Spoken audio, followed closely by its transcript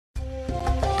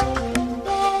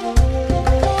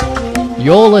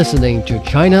You're listening to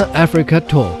China Africa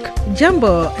Talk.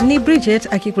 Jambo, ni Bridget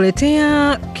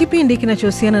akikuletea kipindi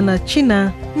kinachohusiana na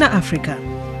China na Afrika.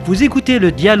 Vous écoutez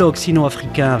le dialogue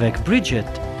sino-africain avec Bridget.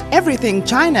 Everything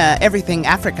China, everything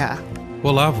Africa.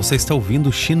 Olá, você está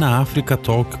ouvindo China Africa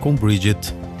Talk com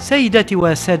Bridget. سيداتي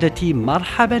وسادتي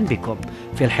مرحبا بكم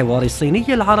في الحوار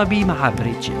الصيني العربي مع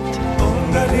بريدجيت.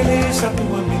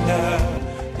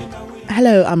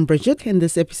 Hello, I'm Bridget. In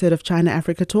this episode of China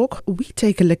Africa Talk, we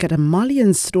take a look at a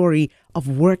Malian story of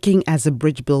working as a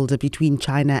bridge builder between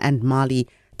China and Mali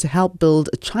to help build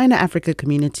a China-Africa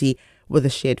community with a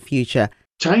shared future.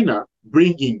 China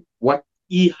bringing what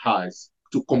he has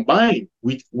to combine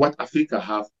with what Africa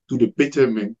have to the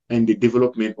betterment and the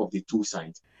development of the two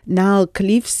sides. Now,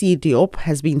 Khalif C. Diop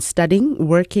has been studying,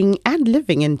 working and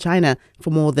living in China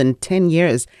for more than 10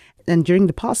 years. And during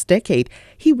the past decade,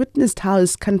 he witnessed how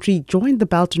his country joined the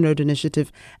Belt and Road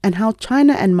Initiative and how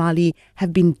China and Mali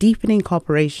have been deepening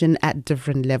cooperation at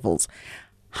different levels.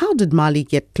 How did Mali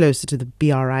get closer to the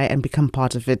BRI and become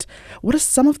part of it? What are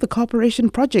some of the cooperation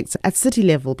projects at city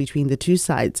level between the two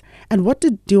sides? And what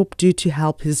did Diop do to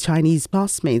help his Chinese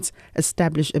classmates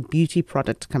establish a beauty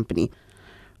product company?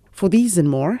 For these and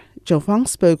more, Zhou Fang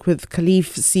spoke with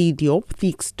Khalif C. Diop, the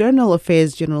External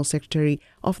Affairs General Secretary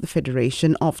of the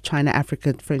Federation of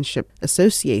China-Africa Friendship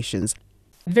Associations.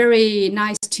 Very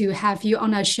nice to have you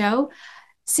on our show.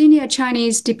 Senior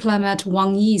Chinese diplomat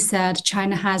Wang Yi said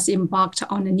China has embarked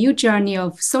on a new journey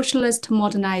of socialist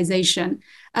modernization.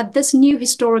 At this new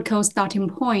historical starting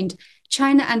point,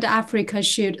 China and Africa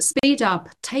should speed up,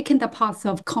 taking the path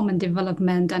of common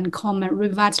development and common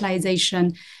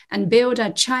revitalization, and build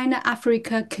a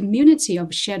China-Africa community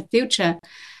of shared future.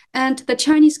 And the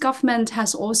Chinese government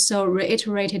has also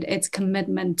reiterated its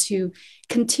commitment to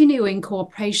continuing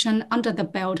cooperation under the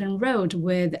Belt and Road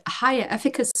with higher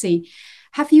efficacy.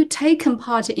 Have you taken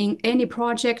part in any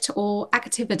project or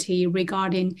activity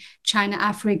regarding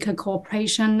China-Africa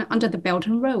cooperation under the Belt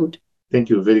and Road? Thank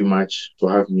you very much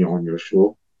for having me on your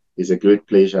show. It's a great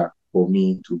pleasure for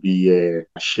me to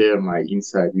share my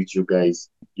insight with you guys.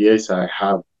 Yes, I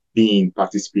have been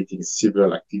participating in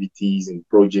several activities and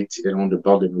projects around the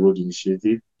Belt and Road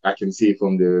Initiative. I can say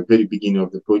from the very beginning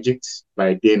of the project,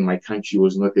 by then my country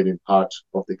was not even part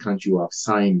of the country who have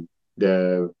signed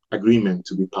the agreement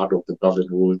to be part of the Belt and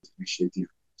Road Initiative.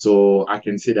 So I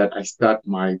can say that I start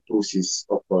my process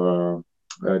of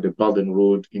the Belt and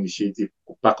Road Initiative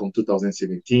back in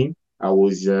 2017. I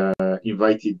was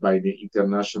invited by the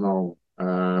International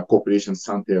Cooperation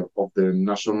Center of the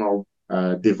National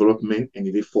Development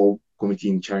and Reform Committee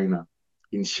in China.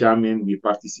 In Xiamen, we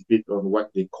participate on what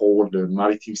they call the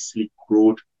Maritime Silk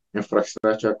Road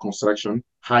Infrastructure Construction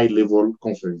High-Level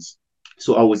Conference.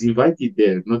 So I was invited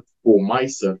there, not for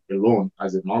myself alone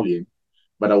as a Malian,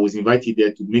 but I was invited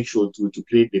there to make sure to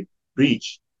create a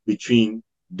bridge between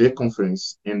the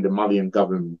conference and the Malian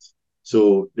government.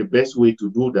 So the best way to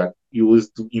do that was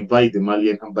to invite the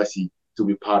Malian embassy to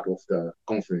be part of the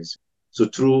conference. So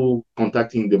through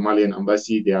contacting the Malian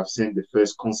embassy, they have sent the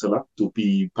first consular to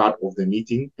be part of the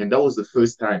meeting. And that was the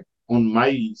first time on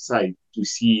my side to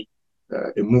see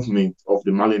a movement of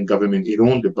the Malian government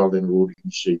around the Belt and Road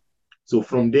Initiative. So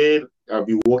from there, I've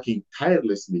been working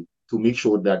tirelessly to make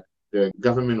sure that the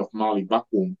government of Mali back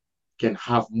home can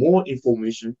have more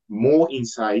information, more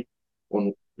insight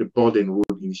on the Belt and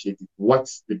Road Initiative, what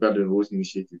the Belt and Road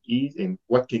Initiative is, and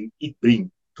what can it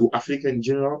bring to Africa in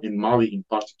general and Mali in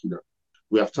particular.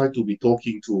 We have tried to be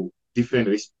talking to different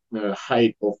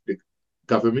height of the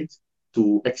government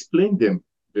to explain them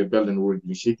the Belt and Road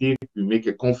Initiative. We make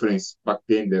a conference back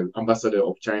then, the ambassador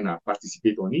of China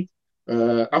participate on it.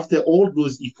 After all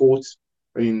those efforts,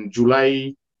 in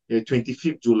July,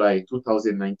 25th July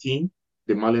 2019,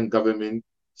 the Malian government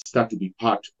start to be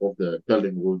part of the Belt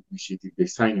and Road Initiative. They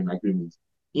sign an agreement.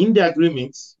 In the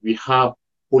agreements, we have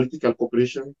political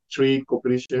cooperation, trade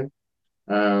cooperation,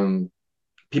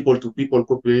 people-to-people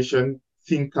cooperation,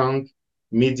 think tank,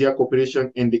 media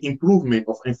cooperation, and the improvement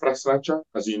of infrastructure.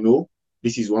 As you know,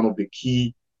 this is one of the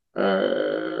key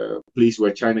places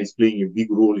where China is playing a big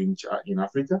role in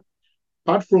Africa.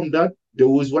 Apart from that, there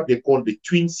was what they call the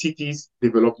Twin Cities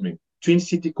development. Twin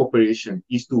City cooperation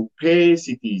is to pair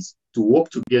cities to work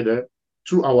together.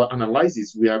 Through our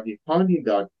analysis, we have been finding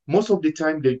that most of the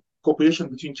time the cooperation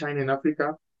between China and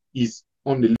Africa is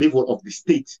on the level of the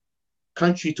state,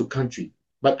 country to country.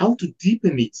 But how to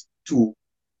deepen it to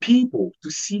people, to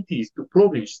cities, to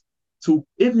province, to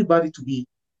everybody to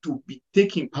be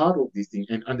taking part of this thing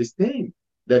and understand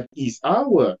that is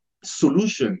our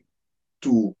solution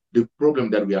to the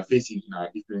problem that we are facing in our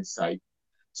different sides.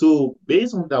 So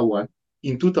based on that one,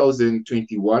 in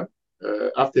 2021,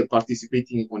 after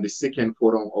participating on the second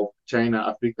forum of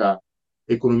China-Africa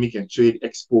Economic and Trade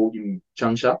Expo in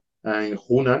Changsha in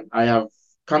Hunan, I have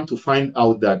come to find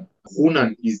out that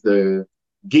Hunan is the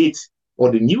gate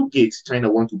or the new gate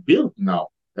China wants to build now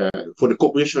for the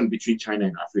cooperation between China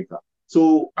and Africa.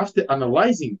 So after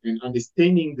analyzing and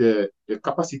understanding the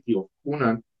capacity of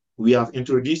Hunan, we have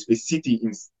introduced a city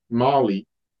in Mali,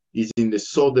 is in the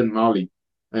southern Mali,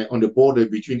 on the border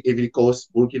between Ivory Coast,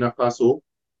 Burkina Faso,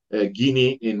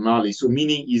 Guinea, and Mali. So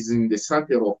meaning is in the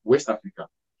center of West Africa,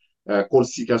 called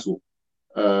Sikasso.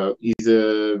 Is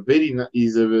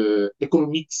a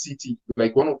economic city,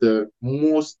 like one of the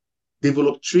most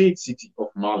developed trade city of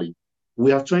Mali.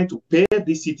 We are trying to pair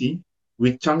this city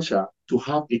with Changsha to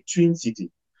have a twin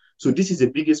city. So this is the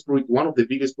biggest one of the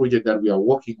biggest projects that we are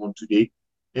working on today.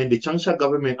 And the Changsha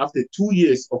government, after 2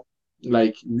 years of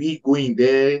like we going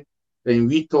there and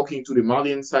we talking to the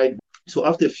Malian side, so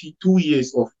after 2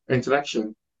 years of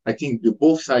interaction, I think the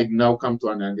both sides now come to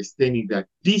an understanding that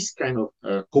this kind of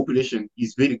cooperation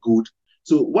is very good.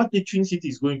 So what the Twin City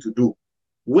is going to do,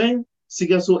 when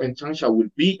Sigasso and Changsha will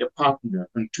be a partner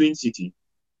in Twin City,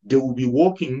 they will be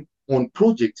working on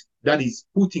projects that is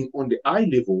putting on the eye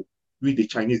level with the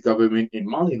Chinese government and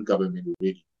Malian government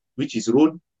already, which is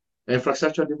road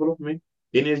infrastructure development,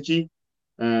 energy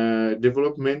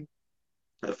development,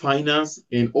 finance,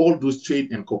 and all those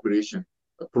trade and cooperation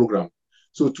program.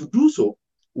 So to do so,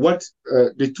 what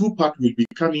the two parties will be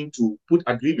coming to put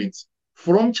agreements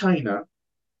from China,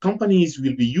 companies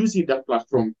will be using that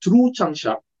platform through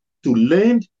Changsha to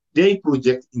land their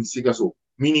project in Sigasso,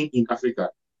 meaning in Africa.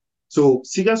 So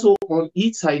Sigasso on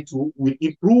each side too will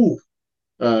improve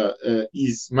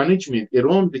its management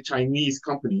around the Chinese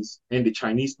companies and the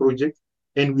Chinese project,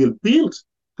 and will build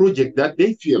project that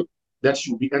they feel that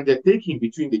should be undertaken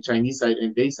between the Chinese side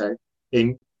and their side,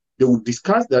 and they will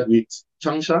discuss that with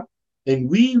Changsha, and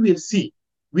we will see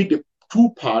with the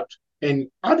two part and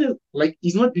other, like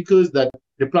it's not because that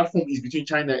the platform is between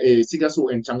China,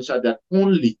 Sigasso and Changsha that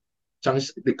only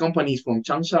Changsha, the companies from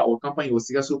Changsha or company or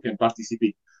Sigasso can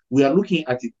participate. We are looking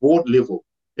at it board level.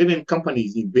 Even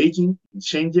companies in Beijing, in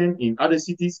Shenzhen, in other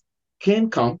cities can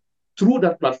come through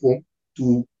that platform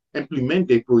to implement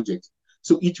their project.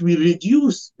 So it will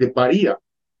reduce the barrier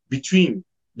between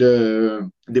the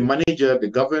manager, the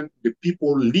government, the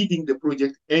people leading the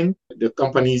project, and the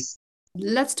companies.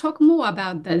 Let's talk more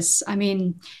about this. I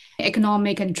mean,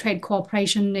 economic and trade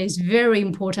cooperation is very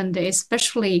important,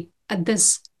 especially at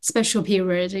this special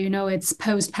period. You know, it's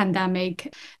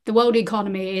post-pandemic. The world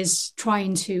economy is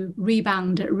trying to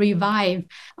rebound, revive.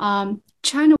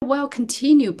 China will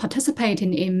continue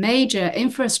participating in major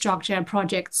infrastructure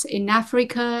projects in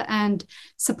Africa and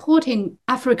supporting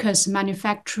Africa's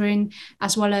manufacturing,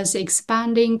 as well as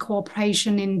expanding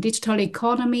cooperation in digital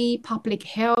economy, public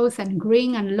health, and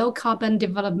green and low carbon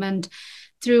development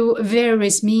through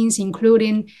various means,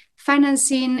 including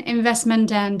financing,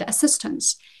 investment, and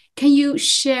assistance. Can you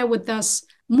share with us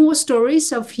more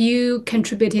stories of you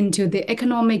contributing to the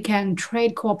economic and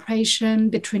trade cooperation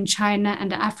between China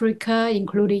and Africa,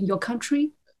 including your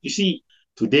country? You see,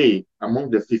 today, among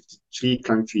the 53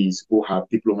 countries who have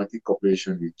diplomatic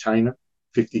cooperation with China,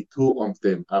 52 of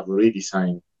them have already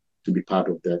signed to be part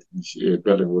of that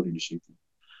Belt and Road Initiative.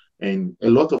 And a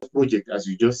lot of projects, as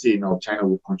you just say now, China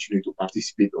will continue to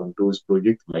participate on those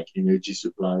projects like energy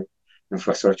supply,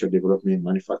 infrastructure development,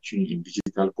 manufacturing, and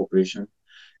digital cooperation.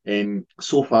 And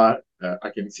so far, I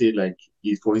can say, like,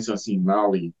 for instance, in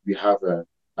Mali, we have a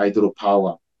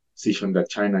hydropower station that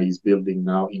China is building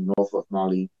now in north of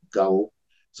Mali, Gao.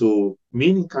 So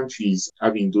many countries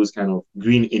having those kind of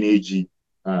green energy,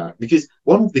 because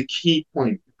one of the key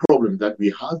problem that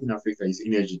we have in Africa is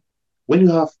energy. When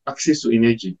you have access to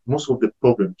energy, most of the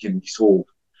problem can be solved.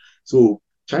 So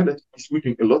China is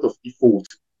putting a lot of effort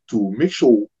to make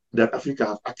sure that Africa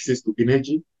have access to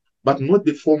energy, but not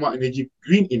the former energy,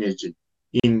 green energy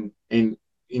in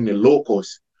a low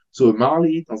cost. So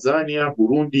Mali, Tanzania,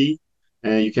 Burundi,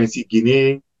 you can see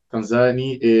Guinea,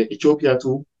 Tanzania, Ethiopia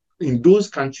too. In those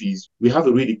countries, we have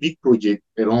a really big project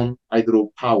around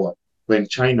hydropower where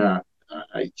China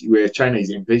is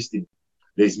investing.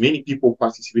 There's many people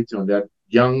participating on that,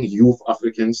 young youth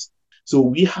Africans. So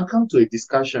we have come to a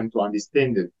discussion to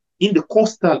understand that in the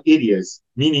coastal areas,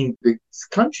 meaning the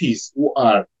countries who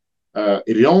are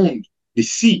around the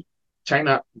sea,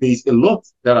 China, there is a lot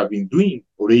that have been doing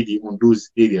already on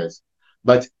those areas.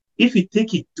 But if we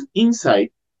take it to inside,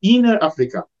 inner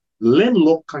Africa,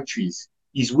 landlocked countries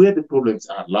is where the problems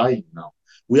are lying now.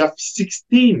 We have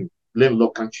 16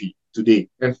 landlocked countries today,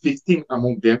 and 15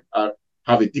 among them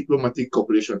have a diplomatic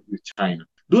cooperation with China.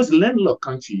 Those landlocked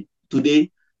countries today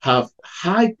have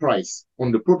high price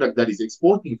on the product that is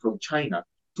exporting from China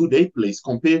to their place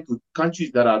compared to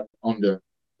countries that are on the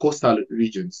coastal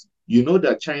regions. You know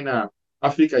that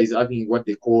Africa is having what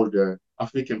they call the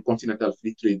African Continental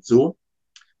Free Trade Zone.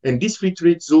 And this free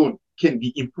trade zone can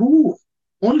be improved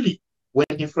only when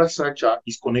infrastructure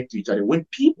is connected to each other, when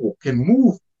people can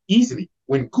move easily,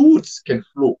 when goods can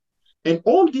flow. And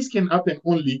all this can happen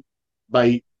only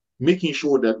by making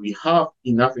sure that we have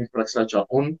enough infrastructure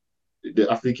on the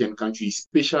African countries,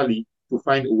 especially to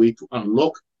find a way to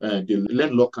unlock the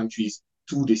landlocked countries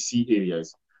to the sea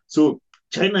areas. So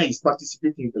China is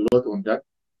participating a lot on that,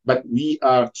 but we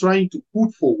are trying to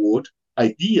put forward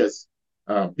ideas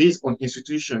based on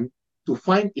institution to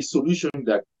find a solution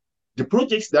that the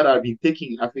projects that are being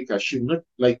taken in Africa should not,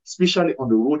 like especially on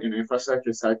the road and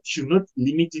infrastructure side, should not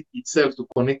limit it itself to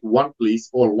connect one place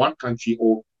or one country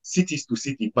or cities to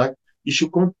city, but it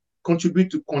should contribute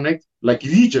to connect like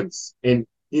regions and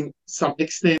in some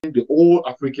extent the whole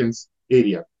Africans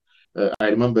area. I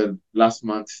remember last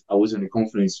month I was in a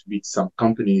conference with some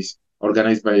companies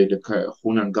organized by the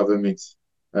Hunan government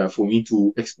for me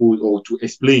to expose or to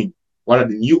explain what are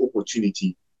the new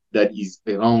opportunity that is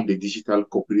around the digital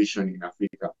cooperation in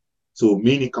Africa. So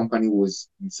many company was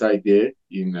inside there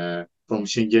in from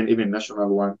Shenzhen, even national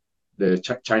one, the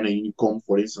China Unicom,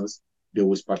 for instance, they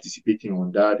was participating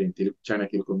on that and China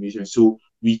Telecommunications. So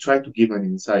we try to give an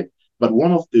insight. But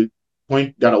one of the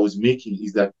point that I was making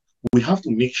is that we have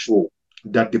to make sure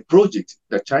that the project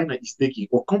that China is taking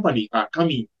or company are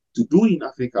coming to do in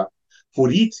Africa, for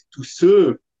it to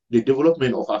serve the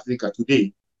development of Africa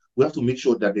today, we have to make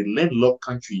sure that the landlocked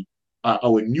country are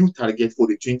our new target for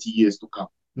the 20 years to come.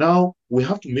 Now, we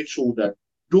have to make sure that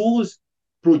those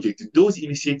projects, those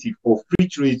initiatives of free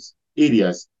trade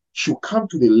areas should come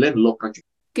to the landlocked country.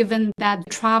 Given that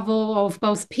travel of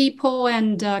both people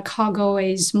and cargo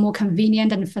is more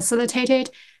convenient and facilitated,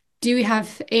 do you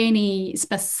have any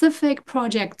specific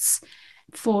projects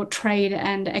for trade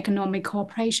and economic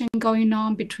cooperation going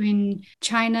on between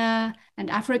China and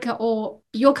Africa or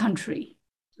your country?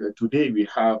 Today we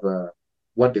have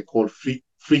what they call free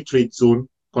trade zone,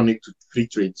 connect to free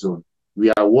trade zone.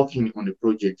 We are working on a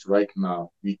project right now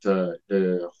with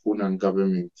the Hunan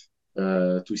government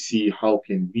to see how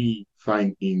can we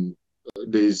find in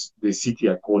the city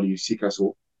I call you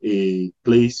Sikaso, a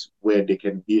place where we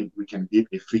can build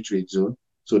a free trade zone.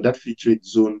 So that free trade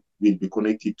zone will be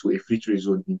connected to a free trade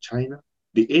zone in China.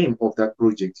 The aim of that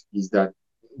project is that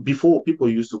before people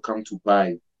used to come to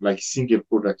buy like single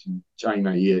product in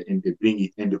China here and they bring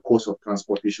it and the cost of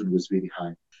transportation was very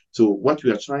high. So what we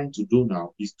are trying to do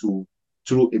now is to,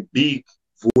 through a big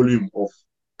volume of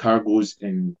cargoes,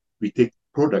 and we take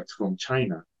products from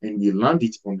China and we land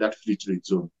it on that free trade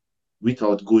zone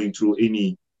without going through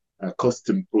any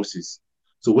custom process.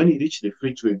 So when it reach the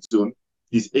free trade zone,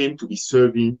 it's aimed to be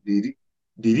serving the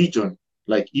region.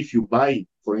 Like if you buy,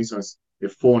 for instance, a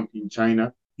phone in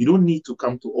China, you don't need to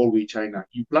come to all the way China.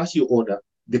 You place your order,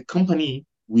 the company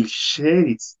will share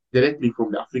it directly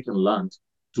from the African land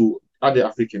to other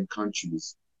African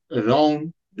countries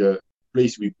around the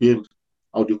place we build,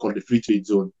 how do you call the free trade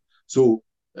zone. So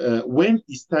when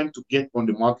it's time to get on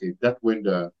the market, that's when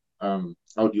the,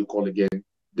 how do you call again,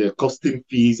 the costing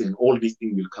fees and all these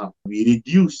things will come. We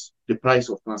reduce the price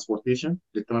of transportation.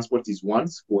 The transport is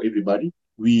once for everybody.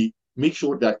 We make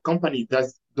sure that company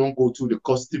don't go through the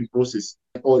costing process.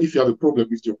 Or if you have a problem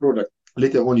with your product,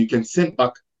 later on you can send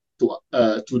back to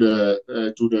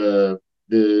the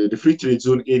free trade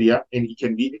zone area and it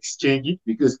can be exchanged,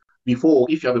 because before,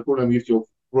 if you have a problem with your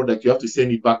product, you have to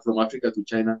send it back from Africa to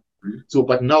China. So,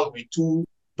 but now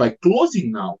by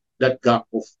closing now that gap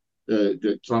of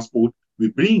the transport, we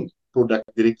bring product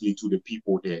directly to the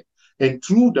people there. And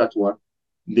through that one,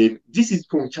 then this is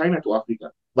from China to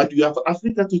Africa. But you have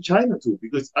Africa to China too,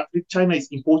 because China is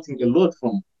importing a lot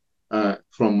from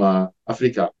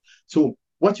Africa. So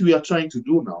what we are trying to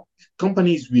do now,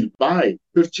 companies will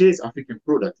purchase African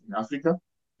products in Africa,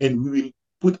 and we will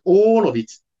put all of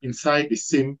it inside the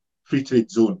same free trade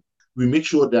zone. We make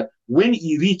sure that when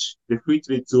he reach the free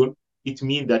trade zone, it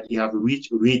means that he have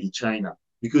reached already China,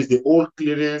 because all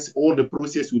clearance, all the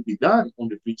process will be done on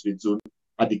the free trade zone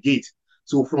at the gate.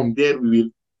 So from there,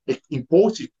 we will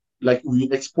import it, like we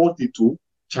will export it to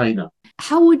China.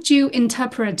 How would you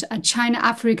interpret a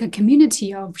China-Africa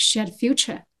community of shared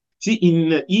future? See,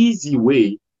 in an easy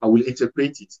way, I will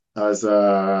interpret it as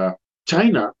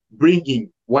China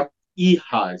bringing what he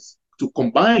has to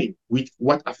combine with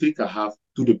what Africa have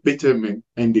to the betterment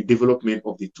and the development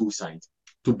of the two sides,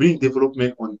 to bring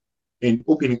development on and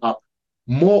open up,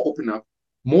 more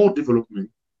development,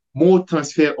 more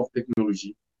transfer of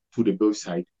technology to the both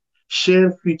sides.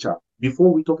 shared future.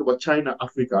 Before we talk about China,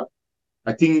 Africa,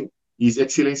 I think His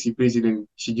Excellency President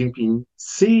Xi Jinping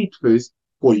said first,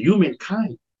 for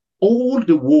humankind, all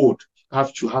the world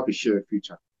have to have a shared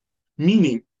future.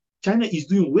 Meaning, China is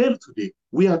doing well today.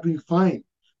 We are doing fine.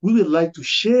 We would like to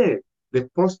share the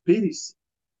prosperity,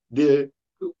 the,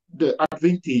 the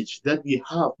advantage that we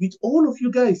have with all of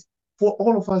you guys, for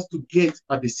all of us to get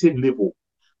at the same level,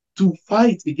 to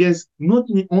fight against not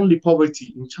only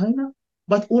poverty in China,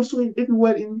 but also in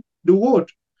everywhere in the world.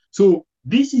 So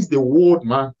this is the world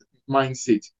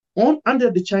mindset. Under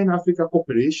the China-Africa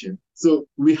Cooperation, so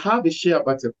we have a share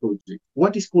butter project.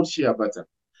 What is called share butter?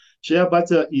 Shea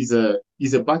butter is a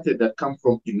butter that comes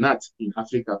from a nut in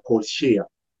Africa called shea.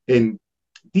 And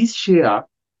this shea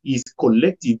is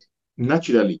collected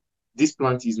naturally. This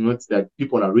plant is not that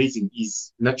people are raising,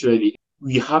 is naturally.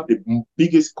 We have the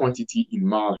biggest quantity in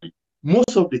Mali.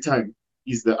 Most of the time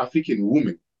is the African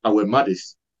women, our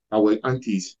mothers, our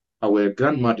aunties, our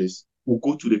grandmothers who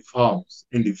go to the farms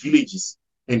and the villages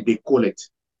and they collect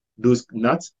those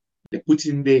nuts. They put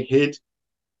in their head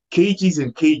cages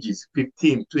and cages,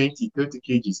 15, 20, 30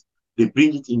 cages. They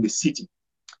bring it in the city.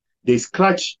 They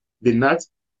scratch the nut,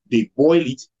 they boil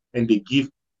it, and they give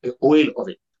the oil of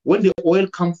it. When the oil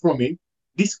comes from it,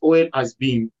 this oil has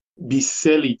been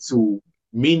sold to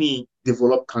many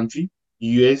developed countries,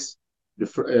 US,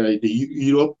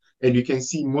 Europe, and you can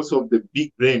see most of the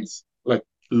big brands like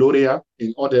L'Oreal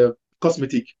and other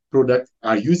cosmetic products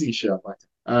are using shea butter.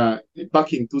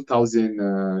 Back in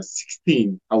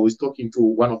 2016, I was talking to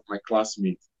one of my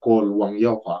classmates called Wang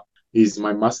Yaohua. He's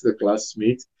my master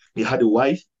classmate. He had a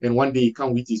wife, and one day he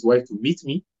came with his wife to meet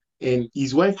me, and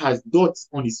his wife has dots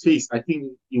on his face. I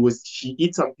think she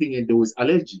ate something and there was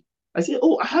allergy. I said,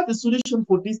 "Oh, I have a solution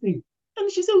for this thing."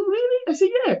 And she said, "Really?" I said,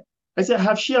 "Yeah." I said, "I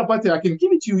have shea butter. I can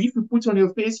give it to you. If you put it on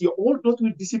your face, your old dot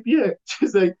will disappear."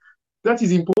 She's like, "That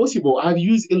is impossible. I've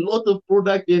used a lot of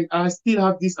product and I still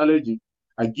have this allergy."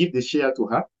 I give the share to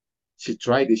her. She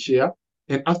tried the share.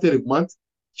 And after a month,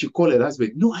 she called her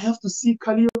husband. "No, I have to see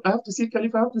Khalif. I have to see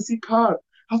Khalif. I have to see Carl.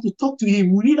 I have to talk to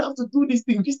him. We really have to do this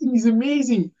thing. This thing is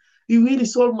amazing. He really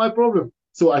solved my problem."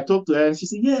 So I talked to her and she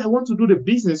said, "Yeah, I want to do the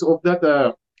business of that,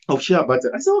 of shea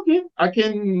butter." I said, "Okay, I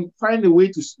can find a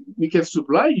way we can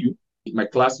supply you." My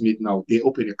classmate now, they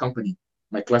open a company,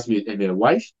 my classmate and their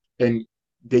wife, and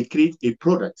they create a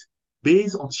product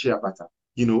based on shea butter,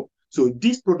 So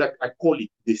this product, I call it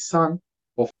the son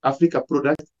of Africa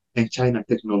product and China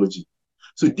technology.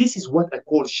 So this is what I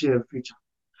call share future.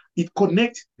 It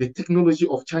connects the technology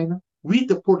of China with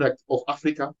the product of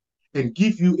Africa and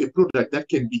give you a product that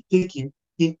can be taken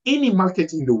in any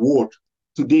market in the world.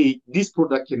 Today, this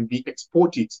product can be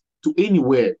exported to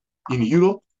anywhere in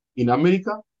Europe, in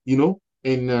America,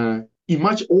 and in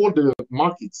much all the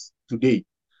markets today.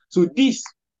 So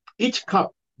each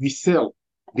cup we sell,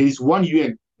 there is 1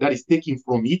 yuan that is taken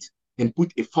from it and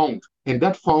put a fund. And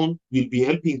that fund will be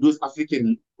helping those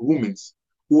African women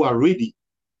who are ready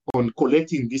on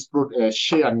collecting this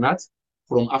shea nut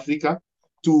from Africa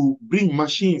to bring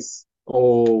machines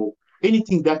or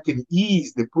anything that can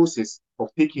ease the process of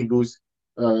taking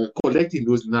collecting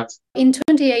those nuts. In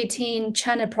 2018,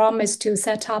 China promised to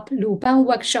set up Luban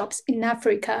workshops in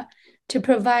Africa to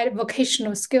provide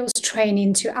vocational skills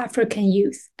training to African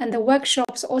youth. And the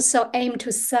workshops also aim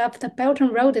to serve the Belt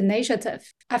and Road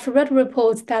Initiative. I've read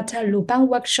reports that a Luban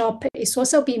workshop is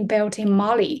also being built in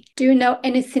Mali. Do you know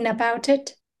anything about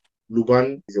it?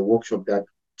 Luban is a workshop that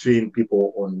trains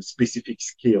people on specific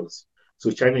skills.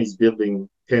 So China is building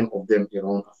 10 of them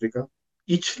around Africa.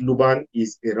 Each Luban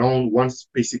is around one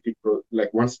specific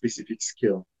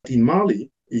skill. In Mali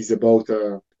is about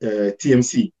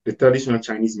TMC, the traditional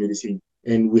Chinese medicine.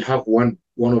 And we have one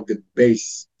of the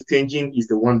base. Tenjin is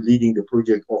the one leading the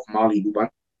project of Mali Luban.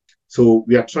 So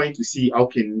we are trying to see how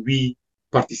can we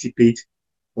participate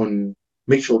on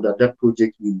make sure that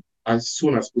project will, as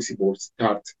soon as possible,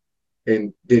 start.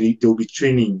 And there will be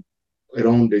training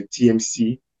around the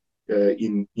TMC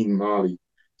in Mali.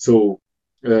 So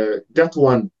that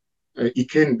one, it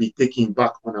can be taken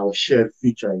back on our shared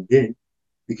future again,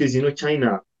 because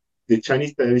China, the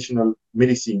Chinese traditional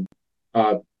medicine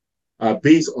are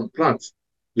based on plants,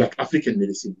 like African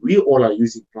medicine. We all are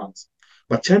using plants,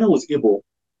 but China was able,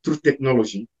 through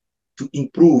technology, to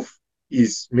improve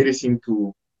its medicine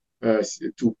to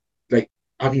like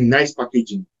having nice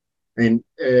packaging and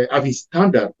having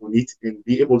standard on it and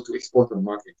be able to export on the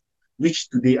market, which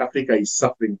today Africa is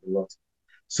suffering a lot.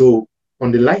 So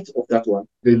on the light of that one,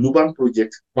 the Luban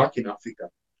project back in Africa,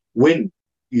 when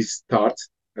it starts,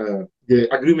 the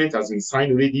agreement has been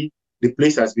signed already, the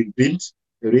place has been built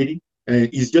already, and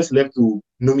it's just left to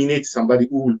nominate somebody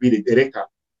who will be the director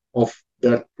of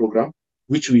that program,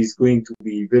 which is going to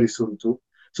be very soon too.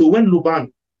 So when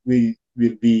Luban will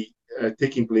be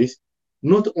taking place,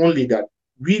 not only that,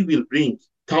 we will bring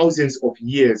thousands of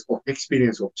years of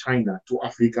experience of China to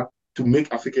Africa to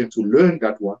make Africans to learn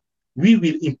that one. We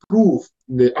will improve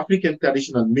the African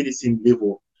traditional medicine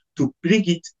level to bring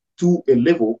it to a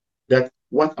level that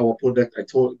what our product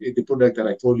the product that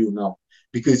I told you now,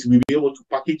 because we will be able to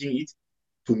packaging it,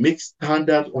 to make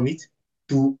standard on it,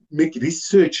 to make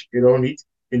research around it,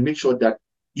 and make sure that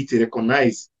it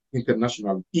recognized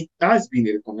internationally. It has been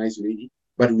recognized already,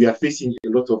 but we are facing a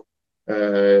lot of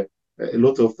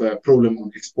problem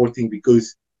on exporting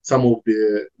because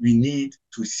we need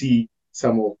to see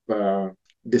some of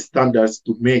the standards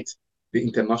to meet the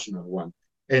international one.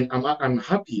 And I'm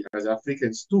happy as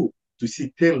Africans too to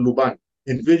see 10 Luban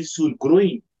and very soon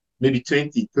growing, maybe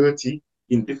 20, 30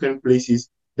 in different places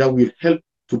that will help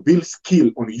to build skill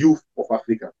on youth of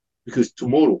Africa, because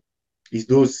tomorrow is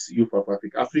those youth of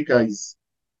Africa. Africa is,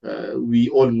 we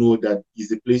all know that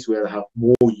is a place where I have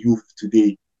more youth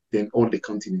today than all the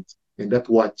continent. And that's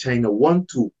what China want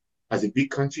to, as a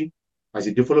big country, as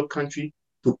a developed country,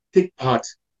 to take part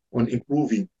on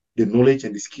improving the knowledge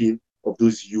and the skill of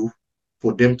those youth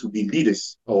for them to be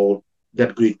leaders of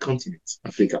that great continent,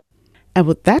 Africa. And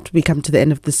with that, we come to the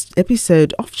end of this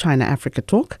episode of China Africa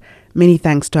Talk. Many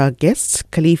thanks to our guests,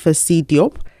 Khalifa C.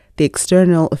 Diop, the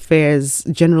External Affairs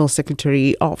General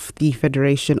Secretary of the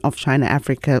Federation of China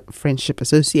Africa Friendship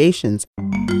Associations.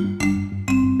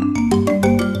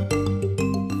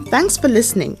 Thanks for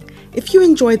listening. If you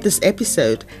enjoyed this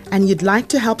episode and you'd like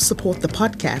to help support the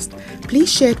podcast,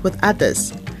 please share it with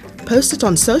others. Post it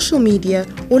on social media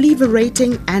or leave a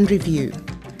rating and review.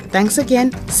 Thanks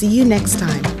again. See you next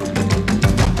time.